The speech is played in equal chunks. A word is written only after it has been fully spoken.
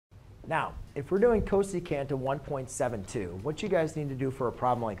Now, if we're doing cosecant of 1.72, what you guys need to do for a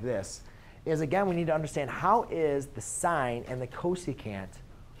problem like this is, again, we need to understand how is the sine and the cosecant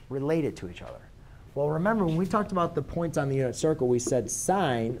related to each other. Well, remember when we talked about the points on the unit circle, we said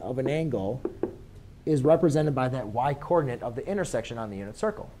sine of an angle is represented by that y-coordinate of the intersection on the unit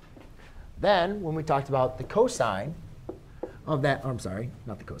circle. Then, when we talked about the cosine of that, I'm sorry,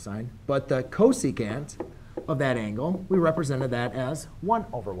 not the cosine, but the cosecant of that angle, we represented that as 1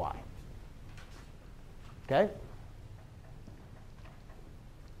 over y. Okay?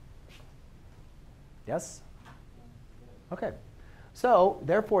 Yes? Okay. So,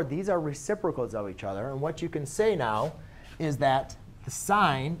 therefore, these are reciprocals of each other. And what you can say now is that the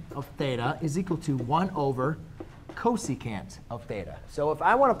sine of theta is equal to 1 over cosecant of theta. So if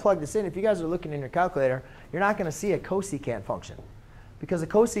I want to plug this in, if you guys are looking in your calculator, you're not going to see a cosecant function. Because the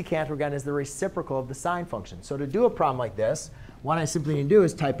cosecant, again, is the reciprocal of the sine function. So to do a problem like this, what I simply need to do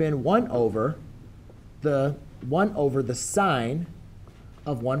is type in 1 over the sine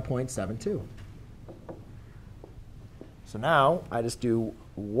of 1.72. So now I just do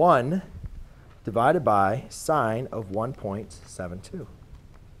 1 divided by sine of 1.72.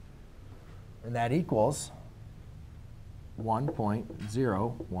 And that equals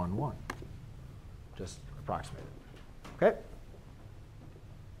 1.011, just approximately. OK?